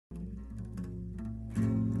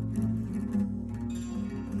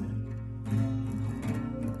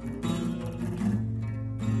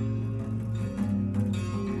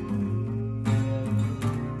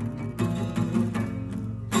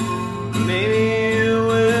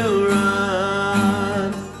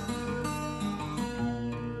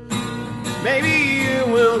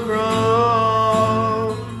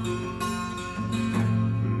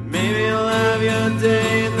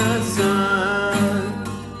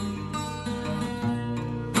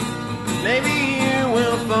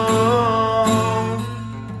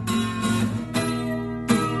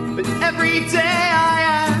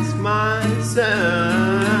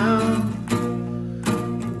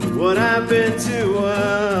to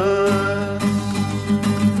us.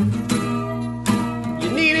 You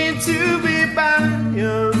needed to be by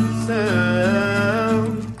yourself.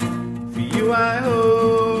 For you I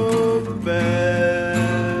hope the best.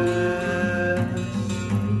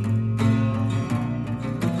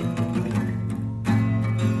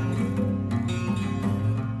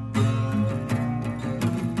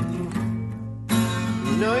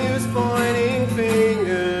 No use pointing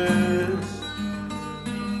fingers.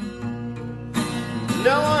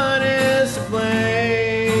 No one is to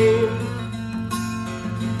blame,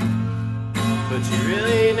 but you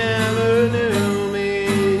really never knew me.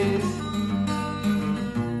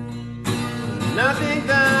 And I think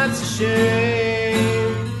that's a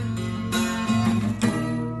shame.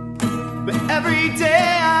 But every day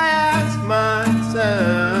I ask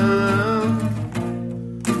myself,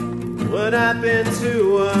 what happened to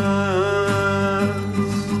us?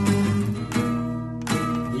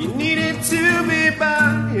 You needed to be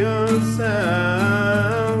by yourself.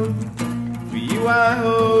 For you I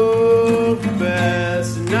hope the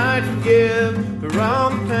best, and I forgive for all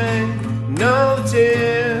the pain, no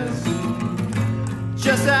tears.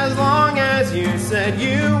 Just as long as you said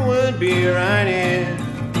you would be right here.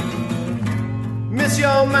 Miss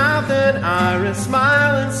your mouth and iris,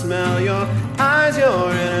 smile and smell your eyes,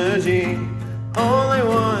 your energy. Only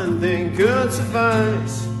one thing could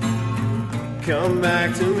suffice. Come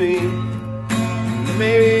back to me.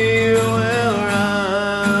 Maybe you will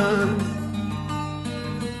run.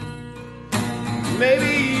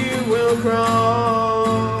 Maybe you will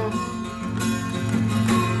crawl.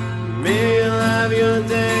 Maybe you'll have your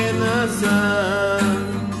day in the sun.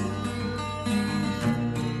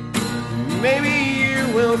 Maybe you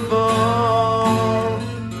will fall.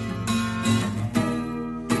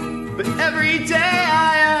 But every day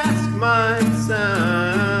I ask myself,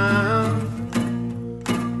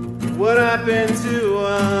 what happened to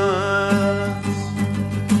us?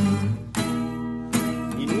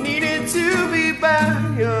 You needed to be by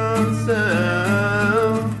yourself.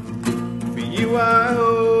 For you I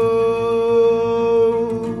hope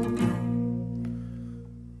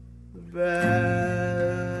the best.